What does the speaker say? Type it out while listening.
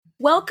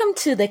Welcome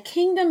to the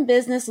Kingdom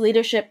Business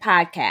Leadership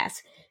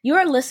Podcast. You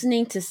are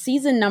listening to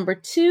season number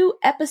 2,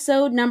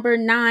 episode number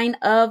 9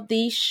 of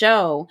the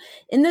show.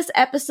 In this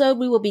episode,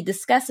 we will be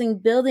discussing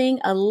building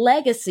a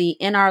legacy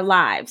in our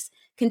lives.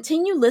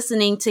 Continue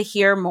listening to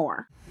hear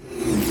more.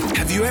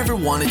 Have you ever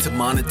wanted to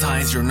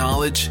monetize your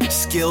knowledge,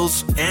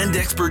 skills, and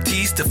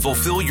expertise to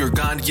fulfill your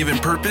God-given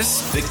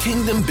purpose? The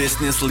Kingdom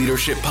Business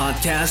Leadership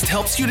Podcast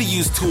helps you to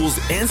use tools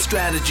and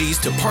strategies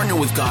to partner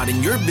with God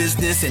in your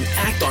business and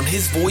act on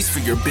His voice for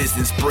your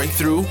business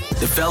breakthrough,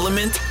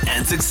 development,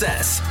 and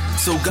success,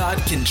 so God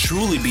can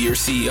truly be your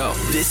CEO.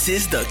 This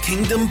is the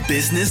Kingdom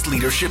Business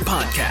Leadership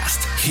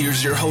Podcast.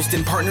 Here's your host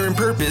and partner in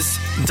purpose,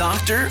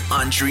 Dr.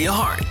 Andrea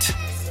Hart.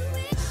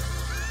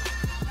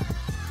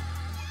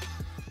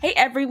 Hey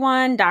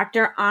everyone,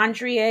 Dr.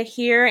 Andrea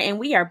here, and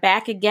we are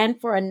back again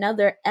for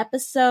another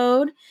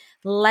episode.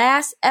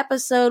 Last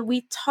episode,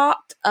 we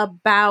talked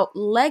about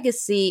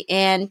legacy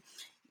and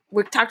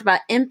we talked about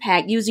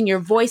impact, using your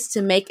voice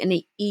to make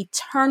an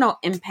eternal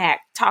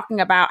impact, talking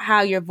about how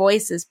your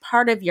voice is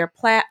part of your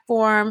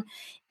platform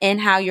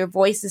and how your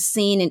voice is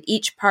seen in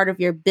each part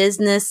of your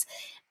business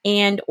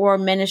and or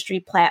ministry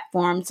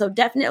platform. So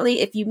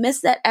definitely, if you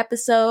missed that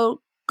episode,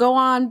 go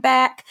on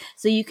back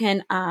so you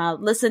can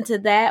listen to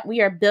that.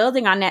 We are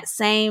building on that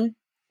same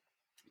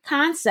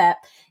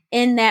concept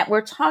in that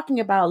we're talking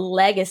about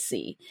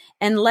legacy.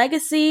 And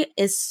legacy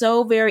is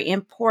so very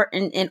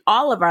important in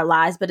all of our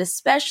lives, but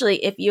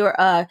especially if you're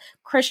a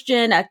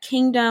Christian, a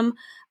kingdom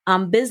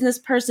business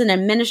person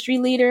and ministry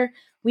leader,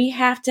 we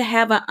have to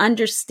have an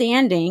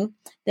understanding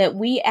that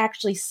we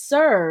actually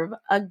serve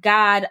a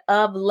God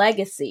of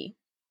legacy.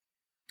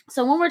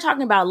 So when we're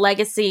talking about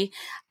legacy,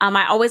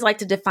 I always like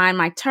to define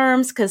my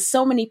terms because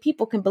so many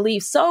people can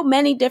believe so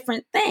many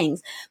different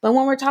things. But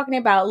when we're talking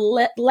about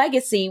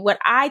legacy, what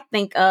I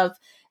think of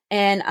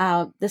and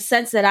the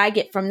sense that I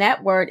get from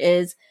that word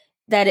is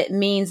that it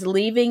means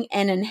leaving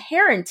an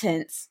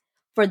inheritance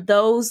for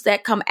those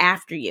that come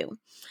after you.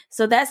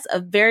 So that's a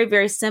very,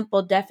 very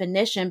simple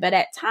definition. But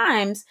at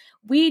times,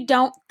 we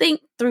don't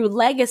think through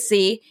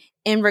legacy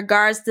in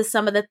regards to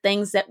some of the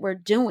things that we're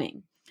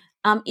doing.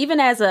 Even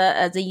as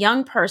a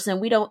young person,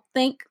 we don't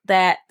think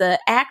that the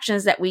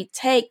actions that we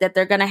take, that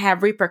they're going to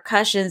have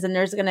repercussions and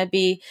there's going to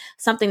be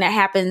something that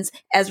happens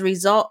as a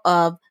result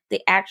of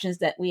the actions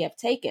that we have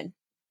taken.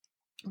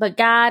 But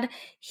God,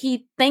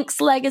 He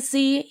thinks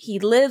legacy, He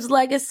lives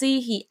legacy,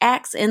 He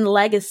acts in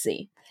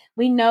legacy.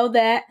 We know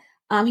that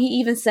He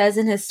even says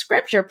in His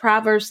scripture,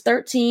 Proverbs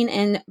 13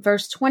 and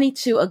verse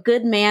 22, a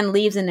good man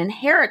leaves an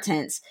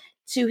inheritance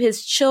to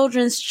his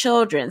children's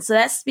children. So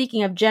that's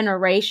speaking of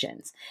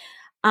generations.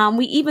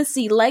 We even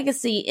see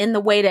legacy in the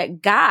way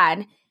that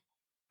God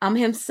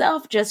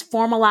Himself just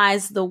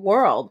formalized the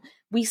world.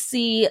 We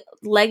see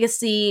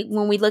legacy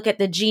when we look at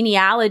the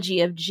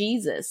genealogy of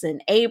Jesus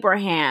and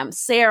Abraham,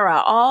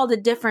 Sarah, all the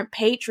different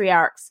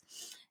patriarchs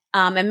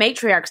and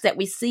matriarchs that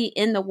we see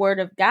in the Word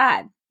of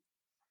God,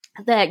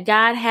 that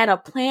God had a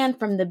plan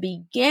from the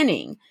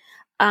beginning.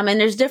 And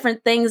there's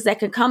different things that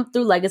can come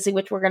through legacy,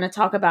 which we're going to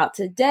talk about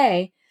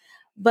today.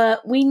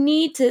 But we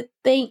need to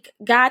think,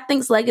 God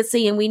thinks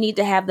legacy, and we need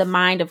to have the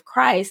mind of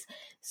Christ.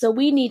 So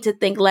we need to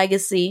think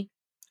legacy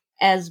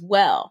as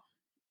well.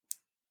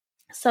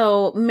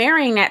 So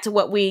marrying that to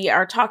what we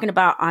are talking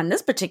about on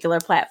this particular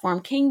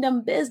platform,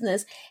 Kingdom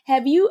Business,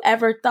 have you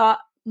ever thought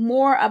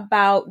more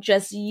about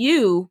just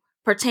you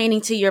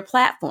pertaining to your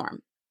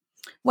platform?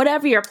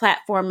 Whatever your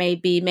platform may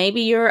be,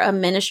 maybe you're a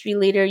ministry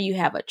leader, you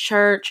have a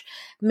church,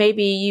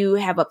 maybe you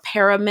have a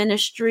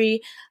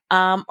para-ministry,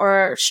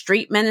 or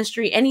street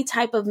ministry, any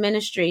type of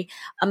ministry.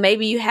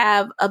 Maybe you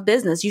have a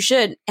business. You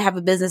should have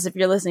a business if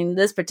you're listening to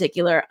this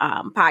particular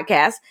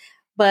podcast.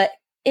 But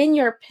in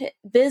your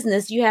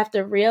business, you have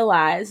to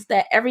realize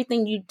that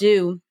everything you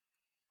do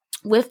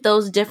with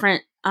those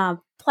different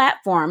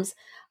platforms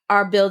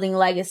are building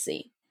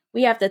legacy.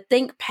 We have to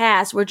think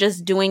past, we're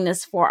just doing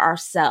this for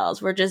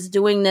ourselves. We're just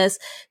doing this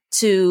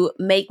to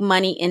make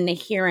money in the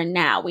here and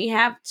now. We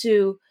have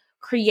to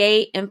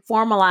create and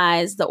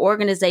formalize the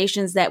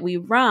organizations that we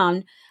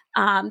run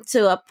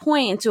to a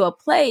point, to a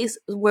place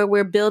where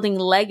we're building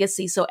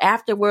legacy. So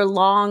after we're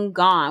long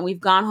gone,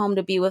 we've gone home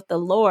to be with the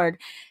Lord,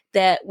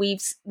 that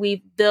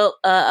we've built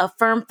a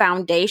firm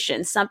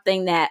foundation,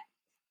 something that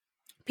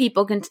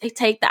people can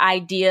take the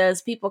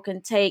ideas, people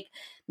can take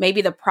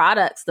maybe the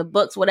products, the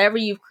books, whatever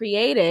you've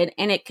created,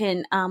 and it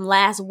can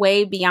last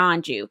way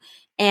beyond you.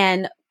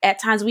 And at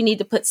times we need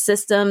to put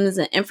systems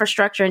and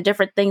infrastructure and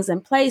different things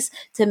in place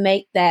to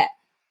make that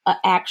an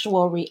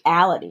actual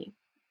reality.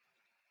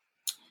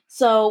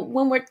 So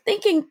when we're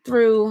thinking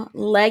through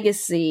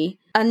legacy,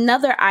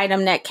 another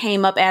item that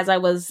came up as I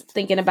was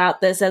thinking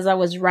about this, as I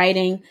was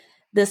writing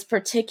this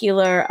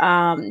particular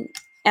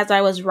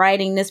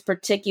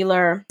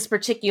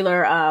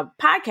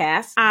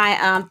podcast,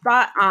 I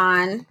thought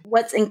on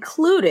what's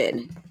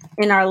included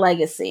in our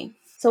legacy.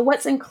 So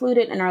what's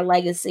included in our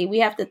legacy? We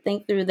have to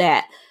think through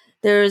that.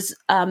 There's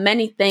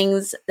many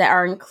things that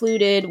are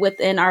included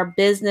within our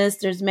business.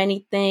 There's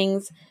many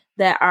things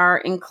that are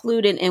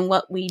included in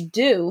what we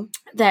do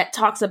that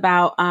talks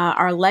about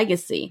our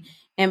legacy.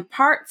 And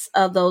parts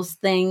of those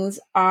things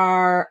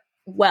are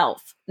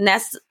wealth. And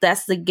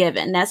that's the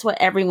given. That's what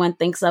everyone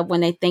thinks of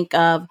when they think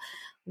of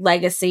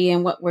legacy,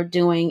 and what we're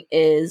doing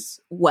is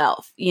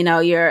wealth,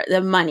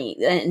 the money,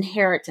 the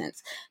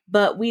inheritance.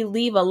 But we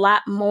leave a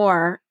lot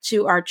more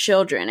to our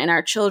children and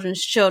our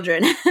children's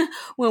children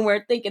when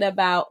we're thinking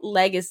about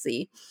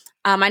legacy.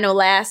 I know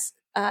last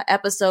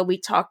episode we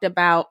talked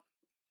about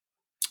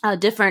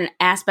different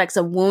aspects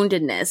of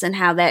woundedness and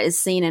how that is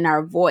seen in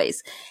our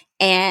voice.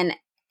 And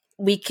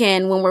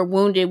when we're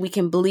wounded, we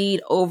can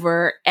bleed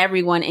over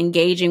everyone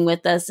engaging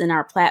with us in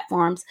our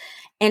platforms.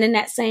 And in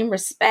that same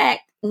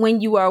respect,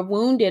 when you are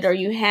wounded or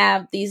you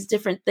have these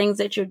different things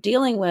that you're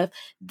dealing with,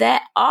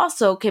 that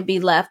also can be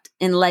left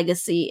in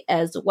legacy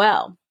as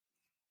well.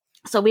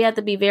 So we have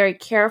to be very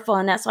careful.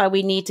 And that's why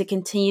we need to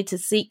continue to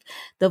seek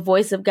the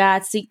voice of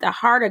God, seek the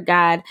heart of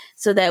God,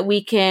 so that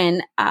we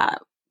can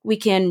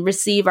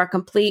receive our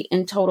complete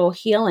and total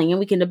healing, and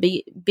we can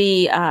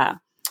be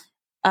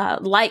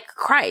like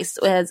Christ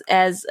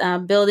as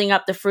building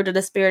up the fruit of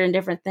the Spirit and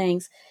different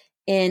things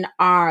in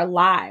our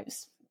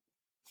lives.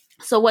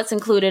 So what's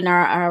included in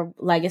our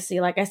legacy?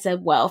 Like I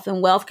said, wealth.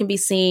 And wealth can be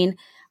seen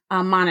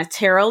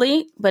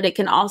monetarily, but it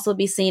can also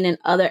be seen in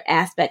other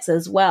aspects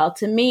as well.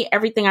 To me,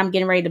 everything I'm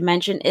getting ready to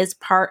mention is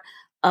part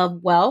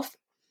of wealth.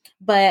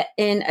 But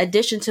in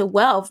addition to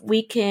wealth,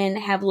 we can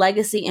have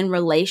legacy in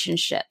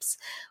relationships.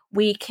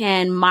 We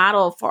can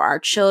model for our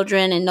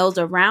children and those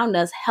around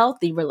us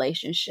healthy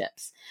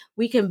relationships.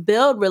 We can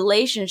build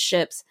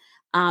relationships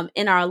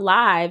in our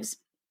lives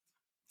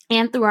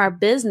and through our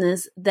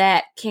business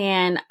that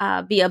can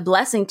be a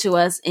blessing to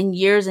us in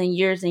years and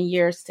years and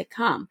years to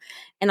come.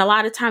 And a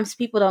lot of times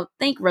people don't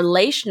think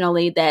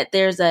relationally that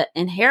there's an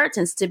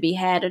inheritance to be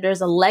had, or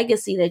there's a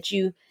legacy that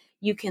you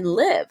can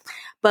live.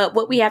 But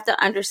what we have to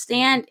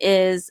understand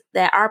is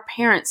that our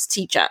parents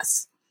teach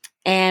us,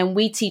 and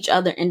we teach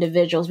other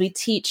individuals. We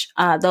teach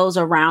those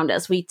around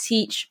us. We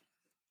teach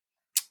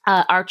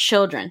our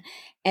children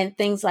and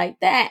things like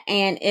that.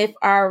 And if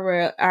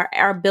our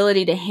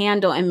ability to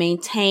handle and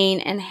maintain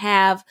and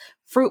have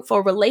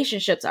fruitful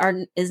relationships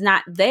is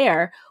not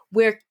there,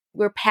 we're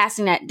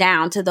passing that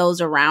down to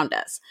those around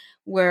us.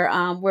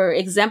 We're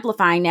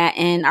exemplifying that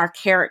in our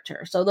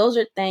character. So those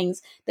are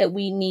things that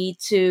we need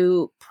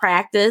to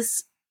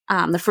practice,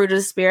 the fruit of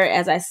the Spirit,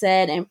 as I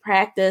said, and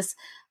practice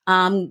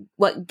the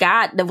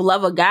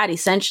love of God,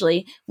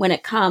 essentially, when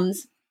it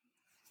comes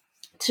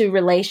to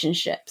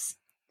relationships.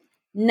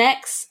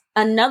 Next,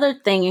 another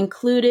thing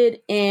included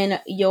in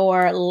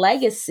your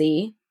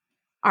legacy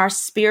are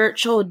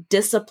spiritual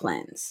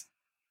disciplines.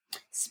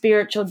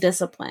 Spiritual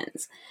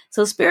disciplines.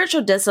 So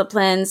spiritual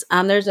disciplines,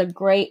 there's a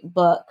great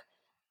book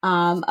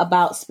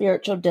about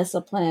spiritual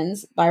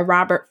disciplines by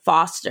Robert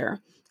Foster.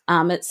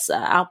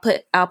 I'll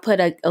put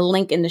a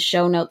link in the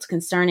show notes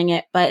concerning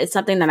it, but it's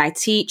something that I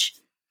teach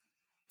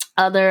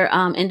other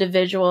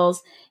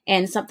individuals,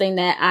 and something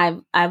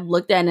that I've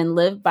looked at and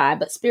lived by.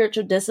 But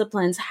spiritual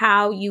disciplines,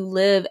 how you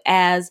live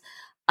as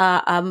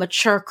a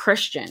mature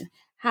Christian,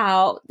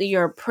 how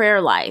your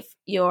prayer life,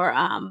 your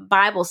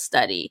Bible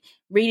study,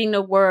 reading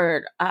the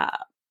Word,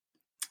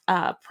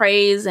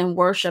 praise and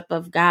worship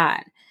of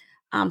God,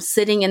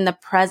 sitting in the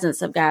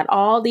presence of God.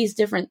 All these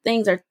different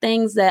things are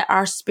things that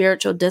are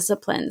spiritual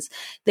disciplines.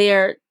 They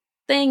are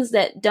things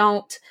that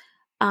don't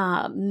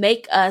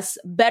make us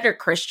better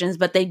Christians,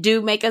 but they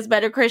do make us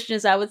better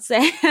Christians, I would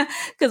say,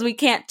 because we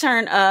can't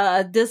turn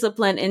a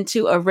discipline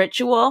into a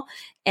ritual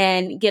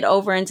and get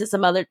over into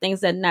some other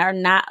things that are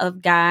not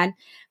of God.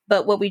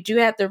 But what we do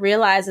have to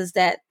realize is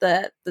that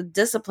the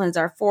disciplines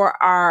are for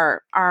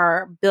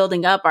our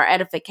building up, our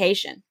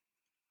edification.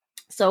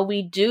 So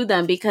we do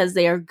them because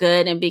they are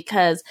good and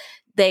because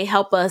they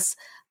help us,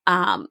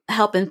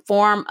 help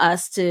inform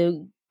us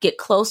to get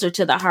closer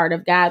to the heart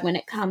of God when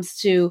it comes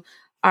to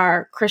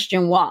our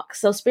Christian walk.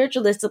 So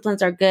spiritual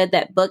disciplines are good.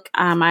 That book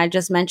I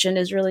just mentioned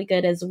is really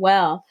good as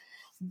well.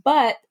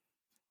 But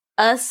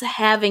us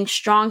having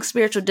strong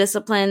spiritual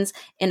disciplines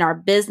in our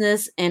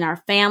business, in our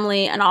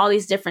family, and all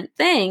these different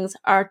things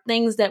are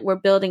things that we're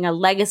building a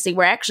legacy.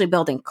 We're actually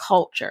building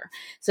culture.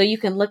 So you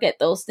can look at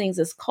those things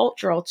as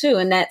cultural too.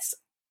 And that's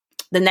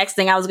the next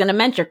thing I was going to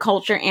mention.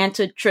 Culture and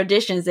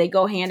traditions, they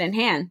go hand in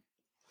hand.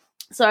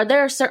 So there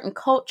are certain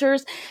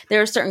cultures,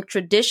 there are certain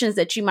traditions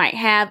that you might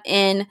have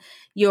in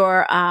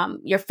your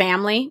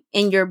family,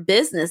 in your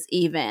business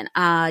even.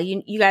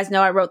 You guys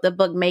know I wrote the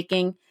book,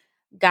 Making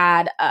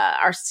God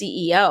Our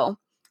CEO,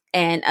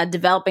 and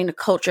developing the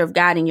culture of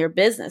God in your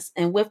business.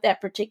 And with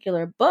that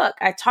particular book,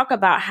 I talk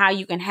about how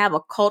you can have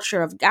a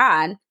culture of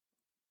God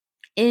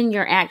in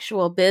your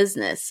actual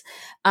business.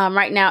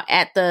 Right now,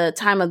 at the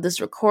time of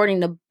this recording,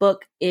 the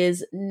book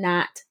has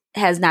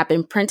not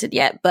been printed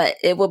yet, but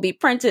it will be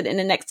printed in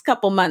the next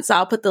couple months. So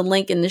I'll put the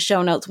link in the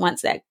show notes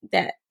once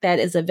that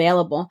is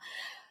available.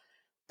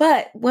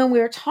 But when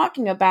we're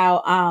talking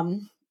about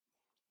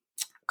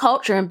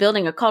culture and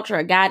building a culture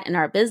of God in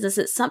our business,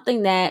 it's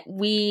something that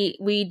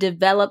we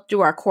develop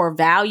through our core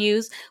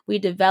values. We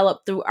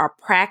develop through our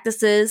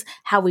practices,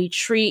 how we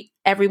treat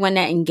everyone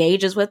that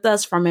engages with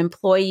us, from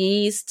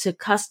employees to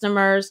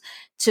customers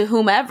to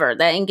whomever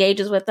that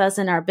engages with us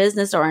in our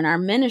business or in our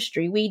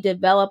ministry. We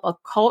develop a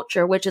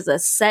culture, which is a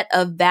set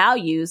of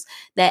values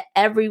that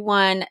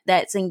everyone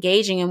that's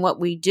engaging in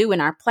what we do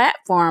in our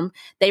platform,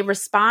 they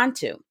respond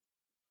to.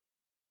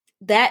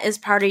 That is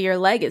part of your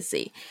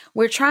legacy.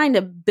 We're trying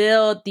to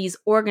build these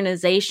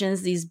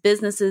organizations, these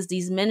businesses,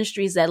 these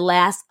ministries that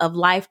last a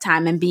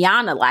lifetime and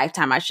beyond a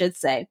lifetime, I should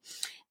say.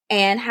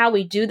 And how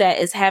we do that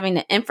is having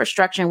the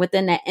infrastructure, and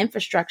within that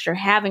infrastructure,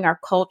 having our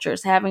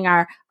cultures, having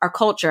our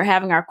culture,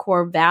 having our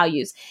core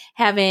values,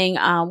 having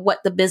what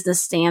the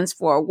business stands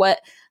for, what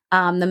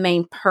the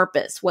main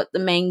purpose, what the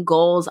main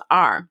goals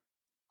are.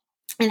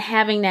 And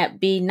having that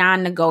be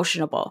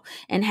non-negotiable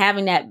and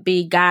having that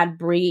be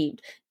God-breathed.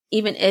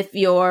 Even if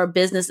your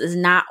business is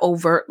not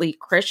overtly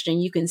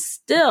Christian, you can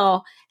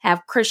still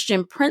have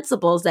Christian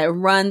principles that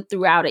run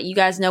throughout it. You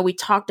guys know we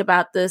talked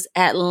about this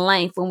at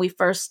length when we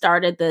first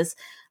started this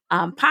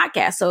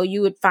podcast. So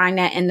you would find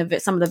that in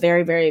some of the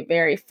very, very,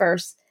 very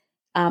first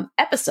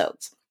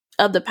episodes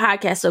of the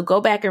podcast. So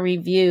go back and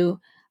review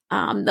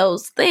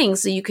those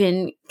things so you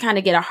can kind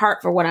of get a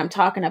heart for what I'm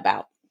talking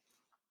about.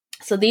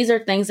 So these are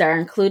things that are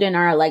included in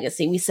our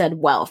legacy. We said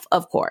wealth,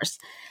 of course.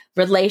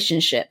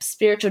 Relationships,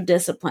 spiritual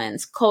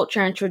disciplines,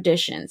 culture and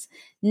traditions.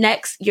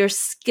 Next, your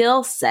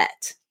skill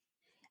set.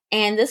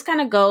 And this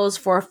kind of goes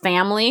for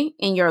family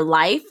in your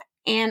life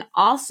and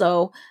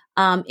also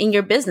in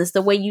your business,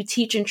 the way you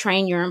teach and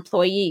train your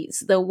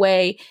employees, the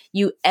way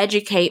you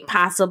educate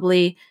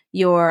possibly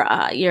your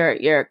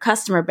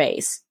customer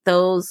base,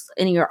 those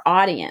in your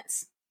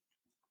audience.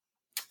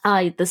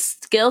 The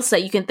skill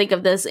set, you can think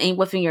of this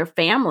within your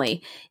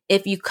family.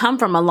 If you come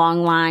from a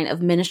long line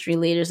of ministry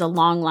leaders, a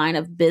long line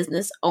of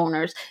business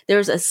owners,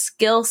 there's a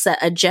skill set,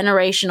 a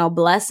generational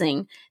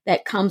blessing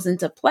that comes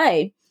into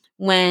play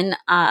when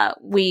that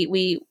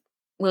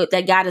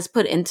God has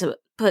put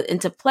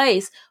into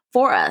place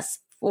for us.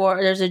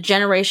 There's a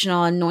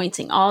generational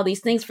anointing, all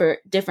these things for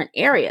different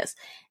areas.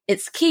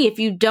 It's key. If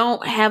you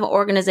don't have an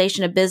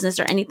organization, a business,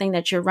 or anything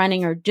that you're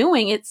running or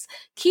doing, it's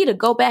key to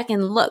go back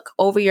and look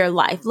over your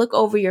life, look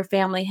over your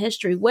family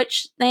history.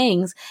 Which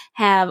things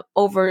have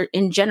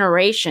in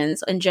generations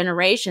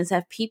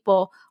have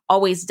people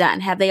always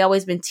done? Have they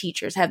always been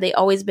teachers? Have they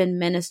always been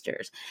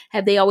ministers?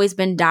 Have they always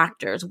been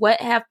doctors?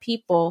 What have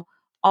people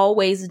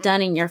always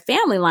done in your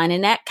family line?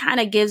 And that kind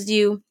of gives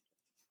you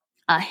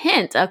a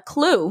hint, a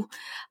clue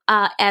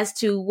as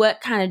to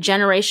what kind of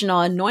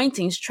generational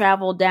anointings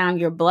travel down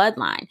your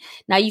bloodline.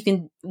 Now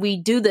we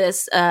do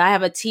this. I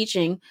have a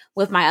teaching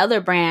with my other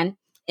brand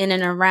in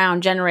and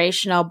around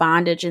generational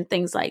bondage and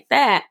things like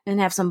that, and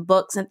have some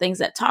books and things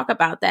that talk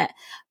about that.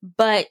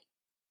 But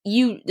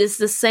it's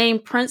the same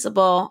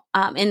principle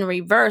in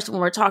reverse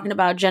when we're talking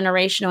about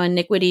generational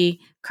iniquity,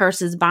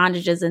 curses,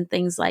 bondages, and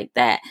things like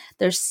that.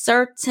 There's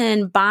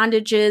certain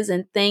bondages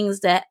and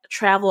things that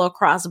travel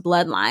across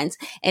bloodlines.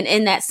 And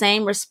in that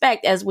same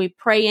respect, as we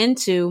pray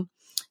into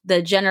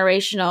the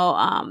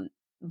generational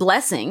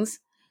blessings,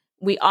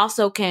 we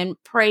also can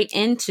pray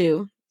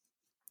into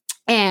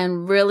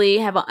and really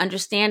have an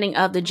understanding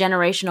of the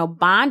generational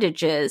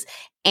bondages.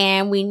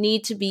 And we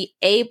need to be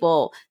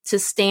able to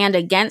stand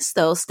against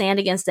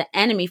the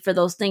enemy for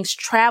those things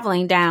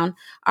traveling down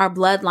our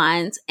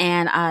bloodlines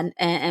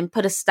and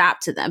put a stop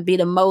to them. Be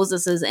the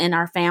Moseses in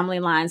our family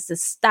lines to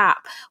stop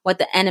what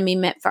the enemy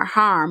meant for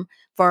harm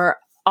for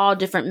all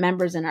different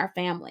members in our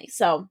family.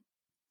 So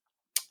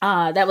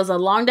that was a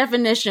long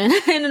definition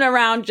in and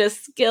around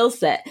just skill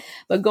set.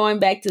 But going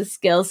back to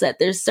skill set,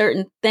 there's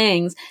certain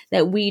things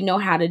that we know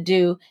how to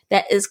do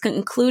that is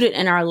included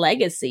in our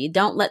legacy.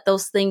 Don't let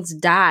those things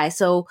die.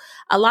 So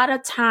a lot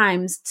of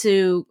times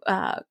to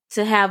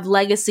have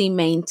legacy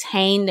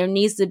maintained, there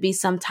needs to be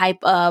some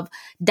type of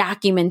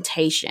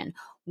documentation.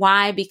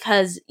 Why?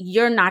 Because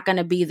you're not going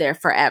to be there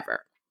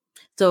forever.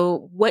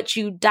 So what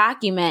you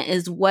document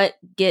is what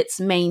gets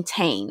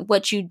maintained.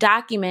 What you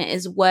document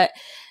is what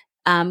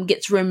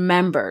gets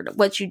remembered.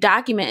 What you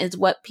document is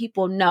what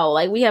people know.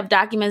 Like we have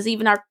documents,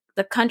 even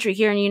the country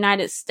here in the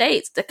United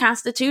States, the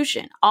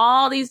Constitution,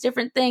 all these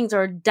different things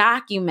are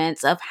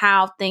documents of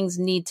how things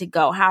need to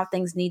go, how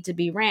things need to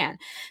be ran.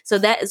 So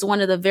that is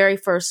one of the very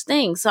first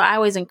things. So I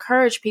always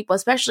encourage people,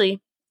 especially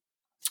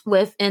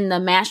within the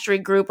mastery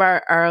group,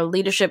 our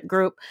leadership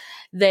group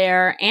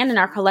there, and in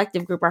our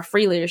collective group, our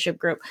free leadership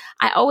group,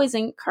 I always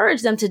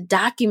encourage them to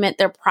document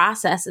their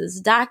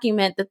processes,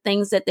 document the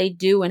things that they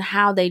do and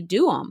how they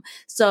do them.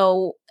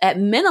 So at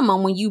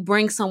minimum, when you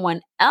bring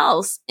someone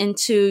else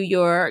into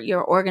your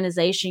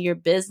organization, your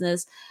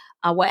business,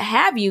 what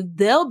have you,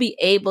 they'll be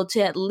able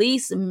to at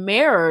least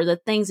mirror the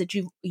things that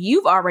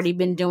you've already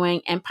been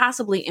doing and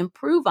possibly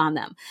improve on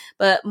them.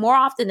 But more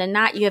often than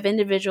not, you have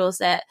individuals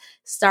that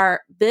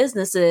start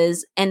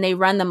businesses and they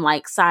run them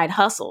like side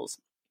hustles.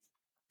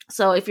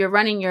 So if you're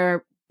running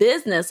your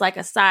business like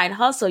a side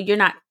hustle, you're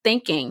not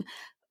thinking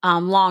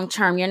long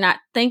term. You're not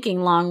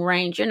thinking long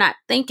range. You're not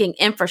thinking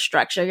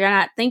infrastructure. You're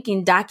not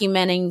thinking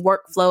documenting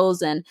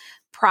workflows and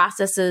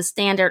processes,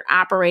 standard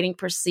operating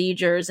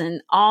procedures,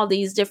 and all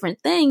these different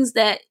things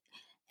that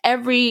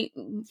every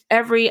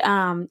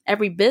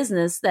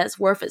business that's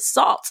worth its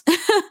salt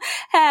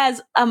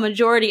has a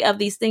majority of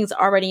these things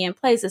already in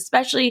place,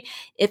 especially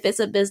if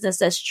it's a business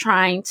that's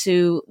trying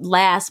to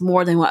last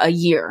more than a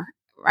year,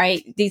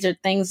 right? These are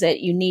things that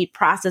you need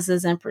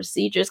processes and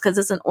procedures because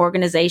it's an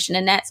organization.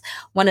 And that's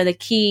one of the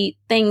key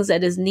things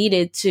that is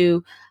needed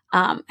to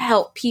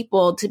help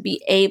people to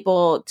be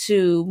able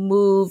to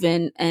move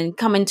and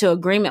come into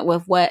agreement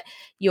with what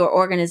your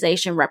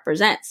organization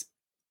represents.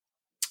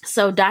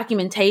 So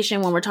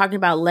documentation, when we're talking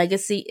about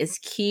legacy, is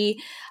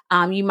key.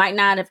 You might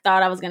not have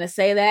thought I was going to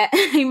say that.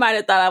 You might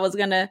have thought I was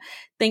going to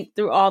think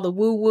through all the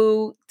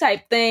woo-woo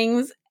type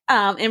things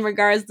in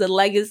regards to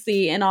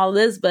legacy and all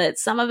this, but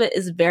some of it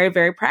is very,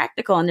 very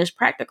practical, and there's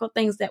practical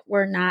things that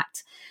we're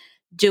not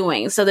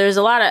doing. So there's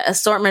a lot of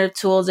assortment of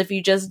tools. If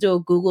you just do a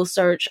Google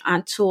search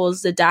on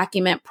tools to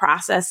document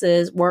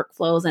processes,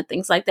 workflows, and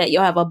things like that,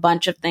 you'll have a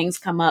bunch of things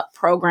come up,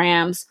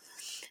 programs,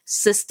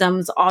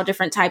 systems, all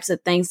different types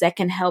of things that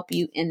can help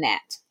you in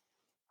that.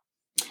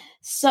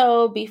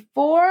 So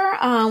before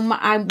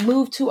I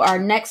move to our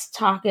next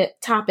topic,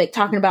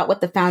 talking about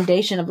what the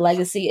foundation of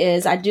legacy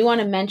is, I do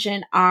want to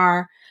mention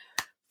our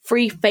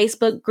free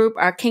Facebook group,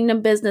 our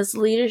Kingdom Business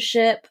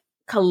Leadership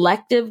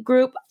Collective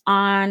group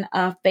on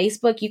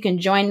Facebook. You can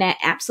join that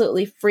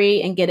absolutely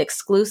free and get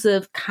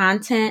exclusive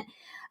content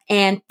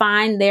and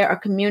find there a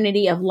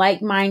community of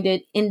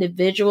like-minded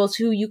individuals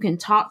who you can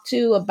talk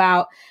to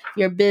about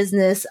your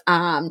business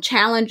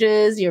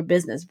challenges, your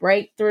business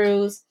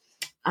breakthroughs,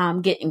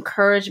 get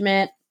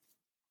encouragement,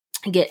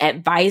 get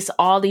advice,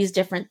 all these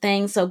different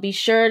things. So be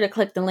sure to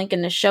click the link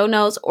in the show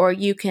notes, or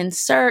you can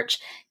search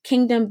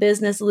Kingdom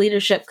Business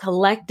Leadership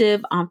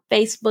Collective on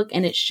Facebook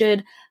and it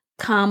should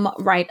come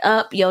right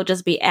up. You'll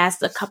just be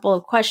asked a couple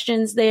of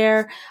questions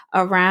there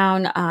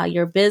around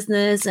your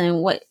business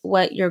and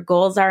what your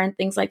goals are and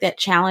things like that,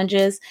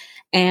 challenges,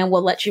 and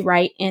we'll let you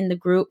write in the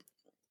group.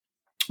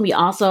 We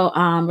also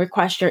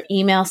request your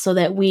email so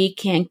that we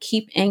can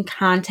keep in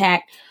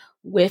contact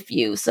with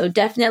you. So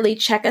definitely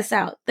check us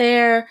out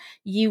there.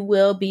 You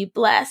will be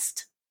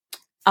blessed.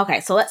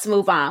 Okay, so let's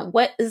move on.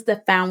 What is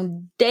the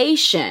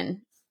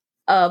foundation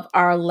of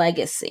our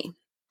legacy?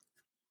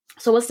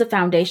 So what's the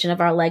foundation of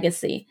our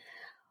legacy?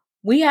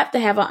 We have to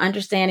have an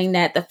understanding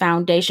that the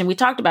foundation, we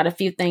talked about a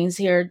few things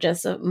here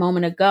just a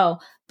moment ago,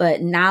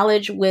 but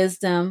knowledge,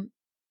 wisdom,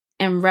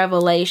 and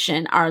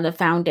revelation are the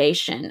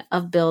foundation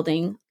of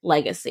building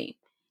legacy.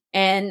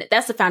 And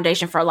that's the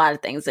foundation for a lot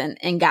of things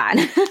in God.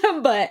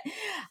 But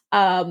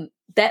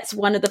that's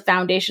one of the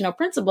foundational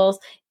principles.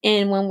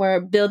 And when we're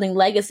building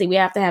legacy, we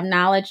have to have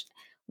knowledge,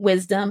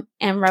 wisdom,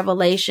 and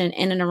revelation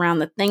in and around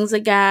the things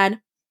of God,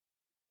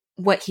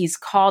 what He's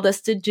called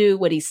us to do,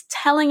 what He's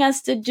telling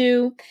us to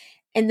do.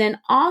 And then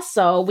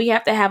also we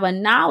have to have a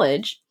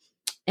knowledge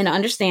and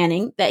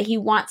understanding that He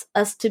wants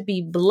us to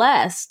be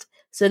blessed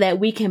so that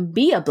we can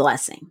be a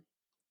blessing.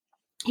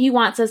 He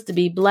wants us to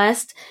be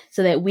blessed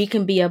so that we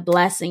can be a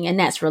blessing. And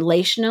that's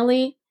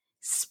relationally,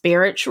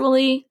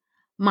 spiritually,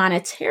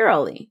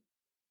 monetarily.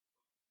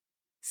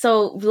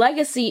 So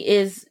legacy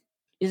is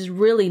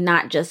really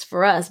not just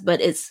for us,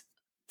 but it's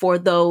for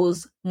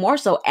those more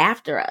so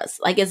after us.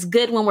 Like, it's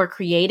good when we're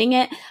creating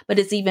it, but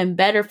it's even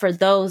better for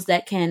those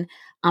that can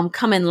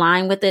come in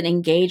line with it,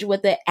 engage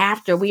with it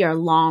after we are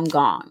long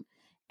gone.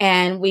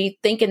 And we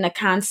think in the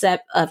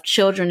concept of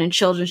children and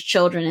children's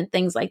children and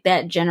things like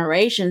that,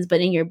 generations,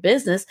 but in your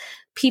business,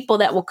 people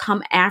that will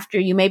come after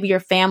you, maybe your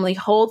family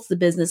holds the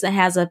business and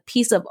has a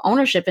piece of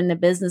ownership in the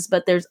business,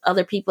 but there's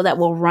other people that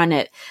will run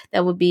it,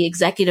 that will be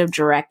executive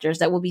directors,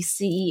 that will be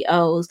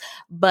CEOs,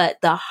 but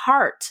the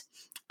heart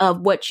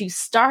of what you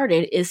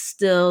started is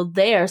still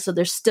there. So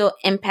they're still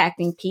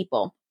impacting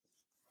people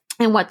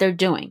and what they're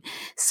doing.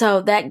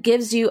 So that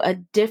gives you a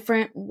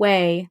different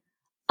way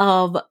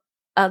of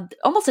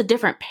almost a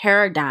different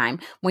paradigm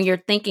when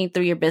you're thinking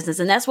through your business.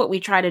 And that's what we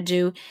try to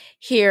do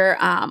here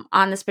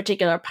on this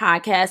particular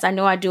podcast. I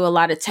know I do a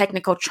lot of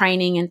technical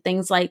training and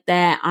things like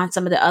that on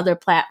some of the other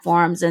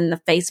platforms in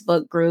the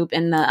Facebook group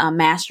and the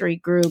mastery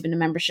group and the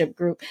membership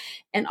group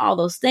and all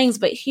those things.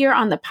 But here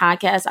on the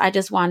podcast, I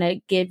just want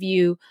to give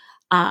you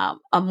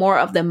a more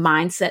of the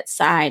mindset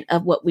side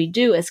of what we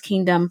do as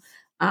kingdom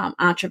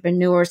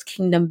entrepreneurs,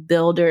 kingdom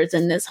builders,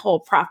 and this whole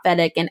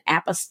prophetic and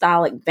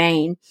apostolic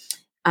vein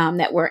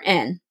that we're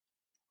in.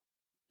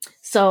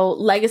 So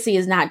legacy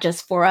is not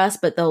just for us,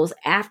 but those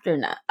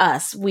after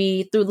us.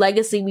 Through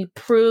legacy, we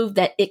prove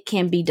that it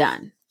can be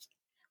done,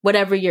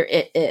 whatever your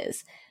it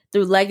is.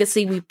 Through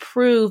legacy, we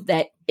prove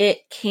that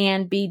it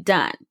can be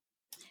done.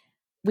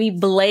 We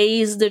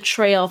blaze the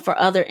trail for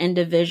other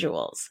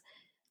individuals.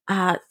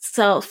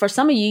 So for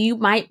some of you, you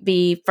might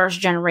be first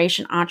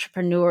generation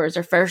entrepreneurs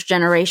or first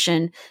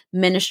generation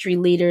ministry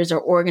leaders or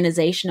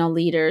organizational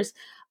leaders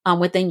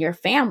within your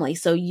family.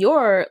 So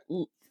you're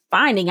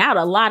finding out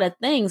a lot of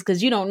things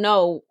because you don't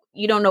know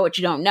what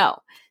you don't know.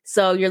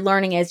 So you're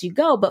learning as you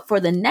go. But for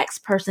the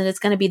next person, it's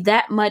going to be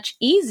that much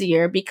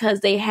easier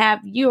because they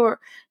have your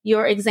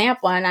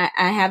example. And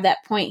I have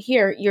that point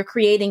here. You're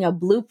creating a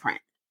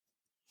blueprint.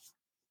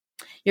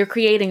 You're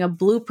creating a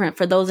blueprint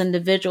for those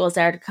individuals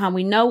that are to come.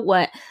 We know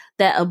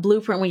that a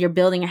blueprint when you're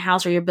building a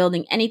house or you're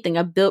building anything,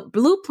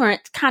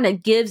 blueprint kind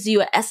of gives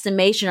you an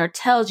estimation or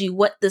tells you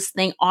what this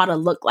thing ought to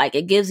look like.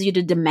 It gives you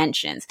the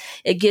dimensions.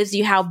 It gives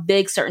you how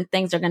big certain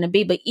things are going to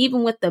be. But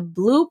even with the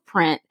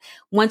blueprint,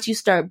 once you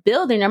start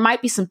building, there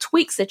might be some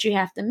tweaks that you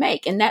have to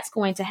make, and that's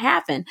going to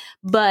happen.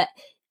 But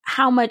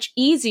how much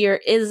easier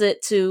is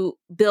it to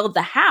build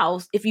the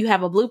house if you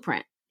have a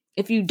blueprint?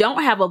 If you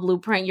don't have a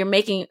blueprint, you're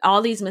making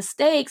all these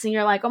mistakes and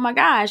you're like, oh my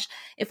gosh,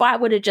 if I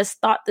would have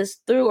just thought this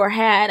through or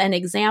had an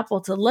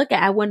example to look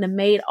at, I wouldn't have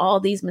made all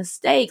these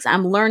mistakes.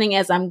 I'm learning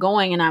as I'm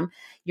going, and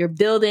you're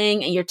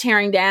building and you're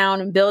tearing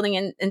down and building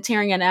and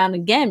tearing it down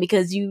again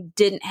because you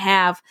didn't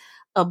have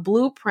a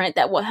blueprint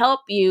that will help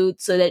you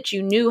so that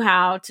you knew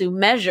how to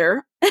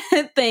measure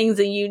things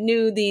and you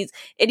knew these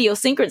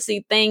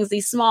idiosyncrasy things,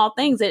 these small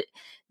things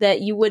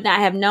that you would not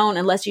have known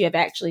unless you have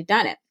actually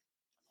done it.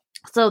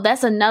 So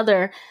that's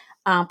another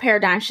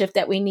paradigm shift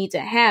that we need to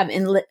have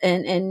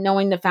in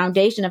knowing the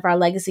foundation of our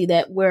legacy,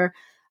 that we're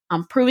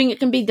proving it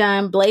can be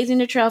done, blazing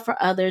the trail for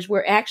others.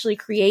 We're actually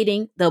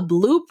creating the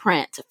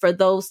blueprint for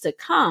those to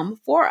come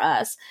for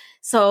us.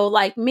 So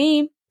like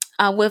me,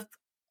 with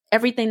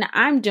everything that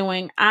I'm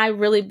doing, I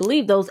really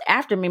believe those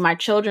after me, my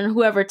children,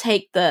 whoever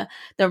take the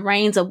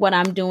reins of what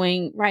I'm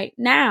doing right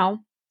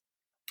now,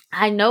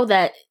 I know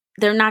that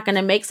they're not going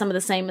to make some of the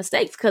same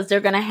mistakes because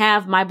they're going to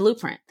have my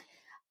blueprint.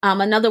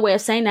 Another way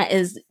of saying that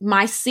is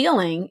my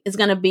ceiling is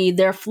going to be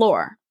their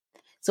floor.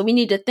 So we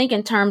need to think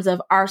in terms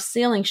of our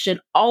ceiling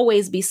should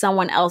always be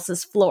someone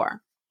else's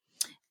floor.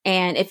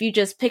 And if you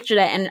just picture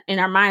that in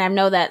our mind, I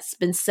know that's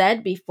been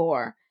said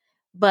before,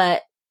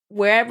 but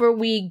wherever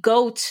we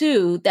go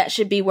to, that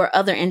should be where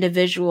other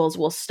individuals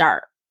will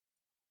start.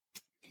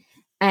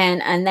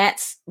 And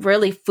that's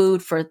really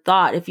food for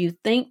thought. If you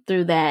think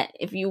through that,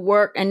 if you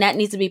work, and that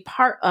needs to be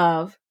part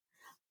of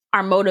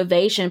our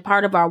motivation,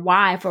 part of our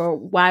why for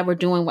why we're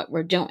doing what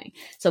we're doing.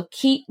 So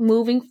keep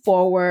moving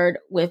forward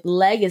with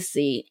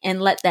legacy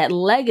and let that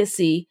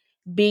legacy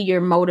be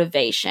your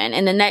motivation.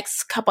 In the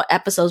next couple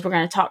episodes, we're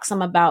going to talk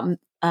some about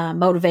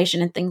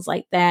motivation and things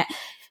like that,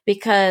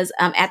 because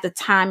at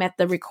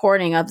the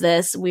recording of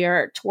this, we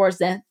are towards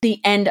the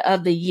end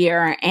of the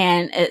year,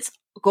 and it's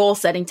goal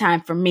setting time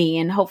for me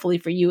and hopefully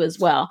for you as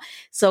well.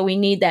 So we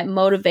need that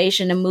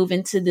motivation to move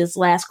into this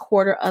last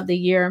quarter of the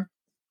year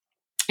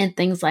and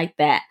things like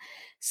that.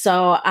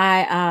 So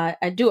I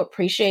do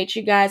appreciate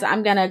you guys.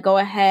 I'm going to go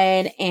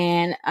ahead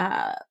and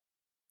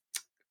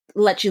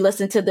let you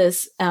listen to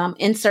this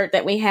insert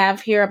that we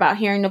have here about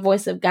hearing the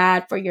voice of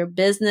God for your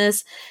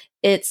business.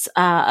 It's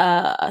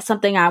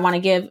something I want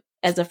to give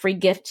as a free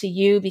gift to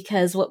you,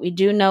 because what we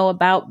do know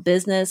about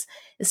business,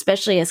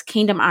 especially as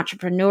kingdom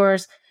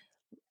entrepreneurs,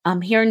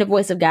 hearing the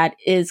voice of God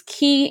is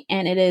key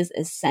and it is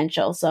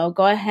essential. So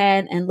go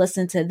ahead and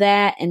listen to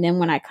that. And then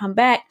when I come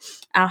back,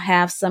 I'll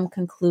have some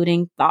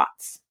concluding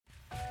thoughts.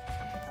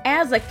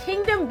 As a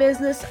kingdom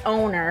business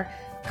owner,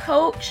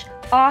 coach,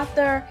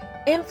 author,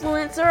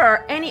 influencer,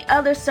 or any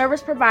other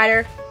service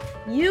provider,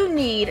 you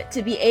need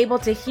to be able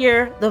to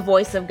hear the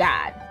voice of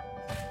God.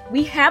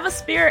 We have the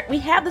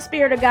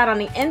Spirit of God on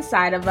the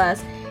inside of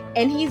us,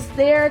 and He's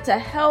there to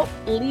help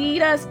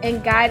lead us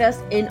and guide us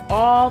in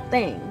all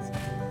things.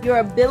 Your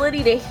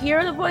ability to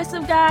hear the voice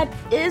of God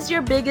is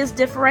your biggest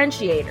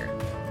differentiator.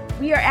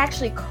 We are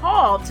actually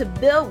called to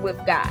build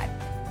with God.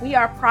 We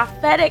are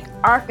prophetic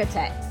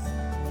architects.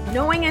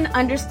 Knowing and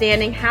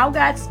understanding how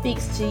God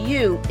speaks to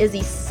you is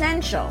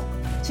essential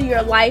to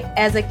your life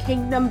as a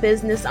kingdom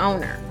business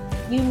owner.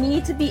 You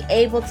need to be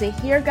able to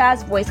hear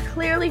God's voice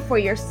clearly for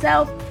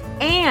yourself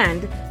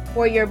and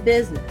for your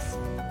business.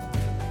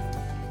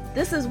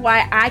 This is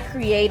why I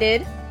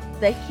created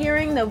the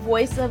Hearing the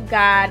Voice of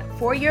God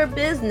for Your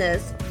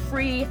Business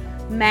free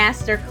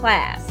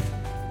masterclass.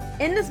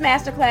 In this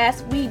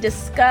masterclass, we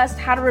discussed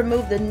how to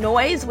remove the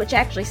noise, which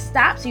actually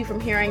stops you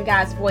from hearing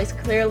God's voice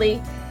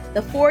clearly,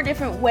 the 4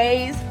 different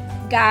ways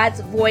God's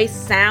voice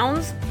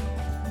sounds.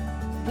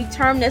 We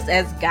term this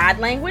as God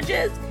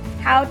languages,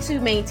 how to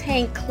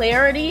maintain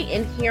clarity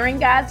in hearing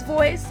God's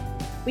voice.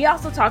 We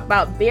also talk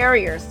about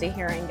barriers to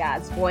hearing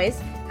God's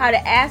voice, how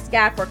to ask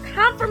God for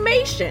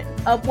confirmation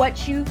of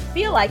what you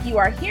feel like you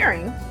are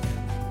hearing.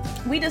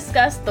 We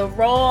discussed the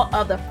role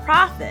of the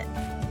prophet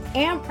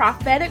and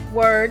prophetic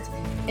words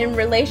in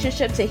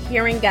relationship to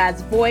hearing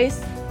God's voice.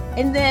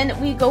 And then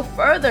we go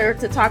further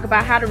to talk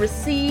about how to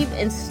receive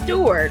and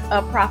steward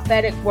a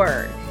prophetic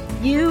word.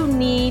 You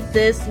need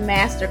this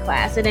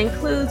masterclass. It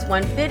includes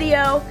 1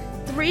 video,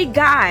 3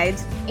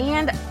 guides,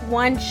 and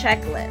 1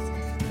 checklist.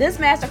 This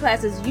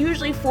masterclass is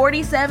usually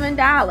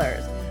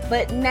 $47,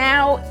 but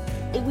now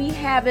we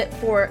have it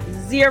for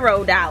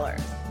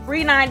 $0,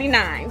 free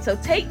 $99. So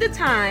take the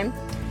time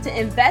to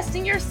invest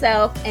in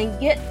yourself and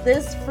get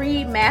this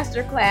free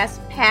masterclass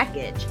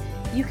package.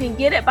 You can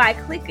get it by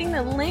clicking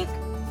the link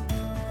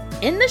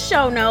in the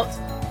show notes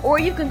or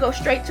you can go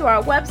straight to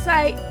our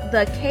website,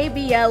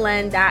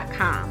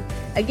 thekbln.com.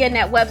 Again,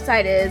 that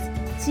website is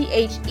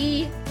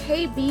thekbln.com.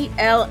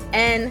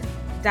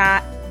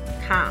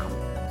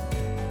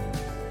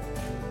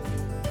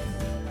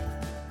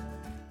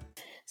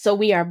 So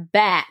we are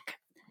back.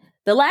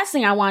 The last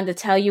thing I wanted to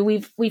tell you,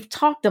 we've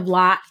talked a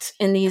lot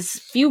in these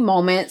few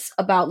moments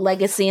about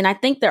legacy, and I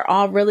think they're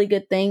all really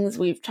good things.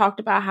 We've talked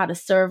about how to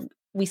serve.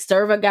 We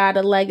serve a God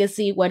of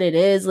legacy, what it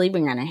is,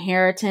 leaving an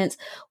inheritance,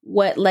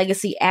 what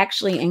legacy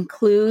actually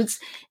includes.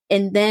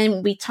 And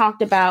then we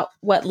talked about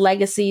what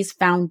legacy's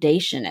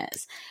foundation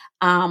is.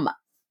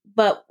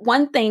 But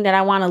one thing that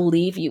I want to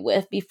leave you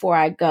with before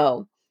I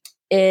go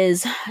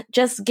is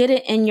just get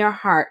it in your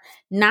heart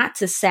not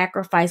to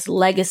sacrifice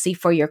legacy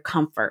for your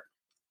comfort.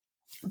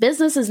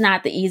 Business is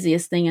not the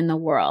easiest thing in the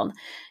world.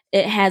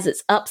 It has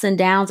its ups and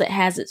downs. It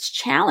has its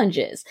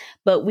challenges,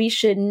 but we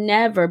should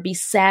never be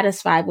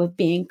satisfied with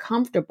being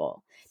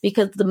comfortable,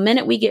 because the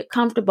minute we get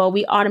comfortable,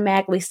 we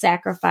automatically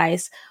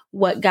sacrifice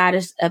what God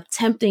is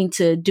attempting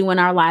to do in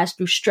our lives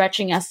through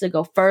stretching us to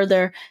go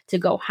further, to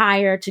go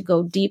higher, to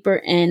go deeper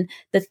in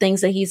the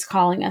things that He's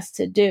calling us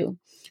to do.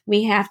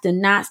 We have to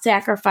not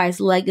sacrifice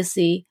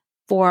legacy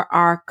for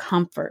our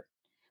comfort.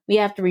 We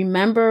have to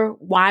remember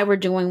why we're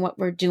doing what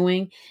we're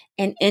doing.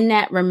 And in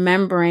that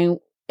remembering,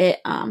 it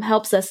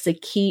helps us to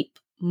keep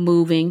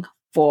moving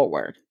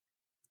forward.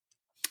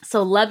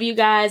 So love you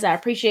guys. I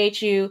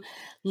appreciate you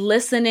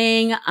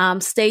listening.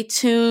 Stay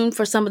tuned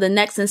for some of the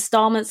next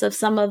installments of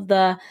some of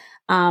the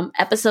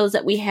episodes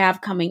that we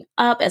have coming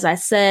up. As I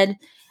said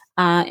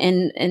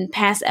in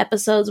past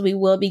episodes, we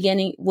will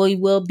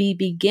be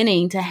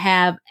beginning to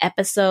have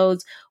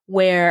episodes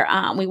where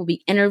we will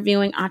be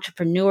interviewing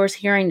entrepreneurs,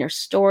 hearing their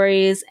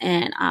stories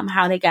and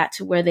how they got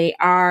to where they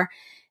are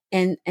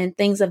and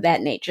things of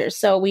that nature.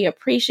 So we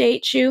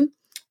appreciate you,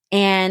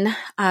 and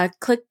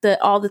click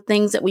all the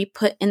things that we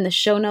put in the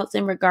show notes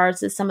in regards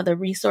to some of the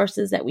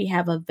resources that we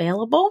have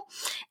available.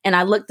 And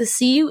I look to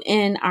see you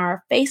in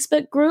our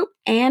Facebook group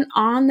and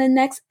on the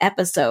next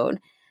episode.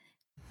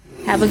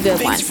 Have a good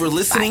one. Thanks for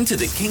listening to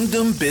the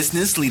Kingdom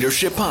Business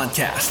Leadership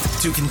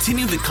Podcast. To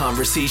continue the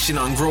conversation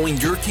on growing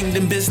your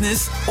kingdom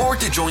business, or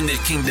to join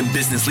the Kingdom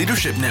Business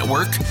Leadership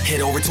Network, head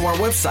over to our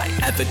website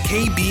at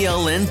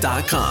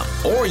thekbln.com,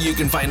 or you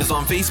can find us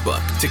on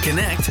Facebook. To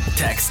connect,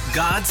 text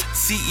God's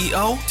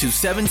CEO to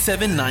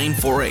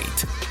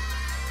 77948.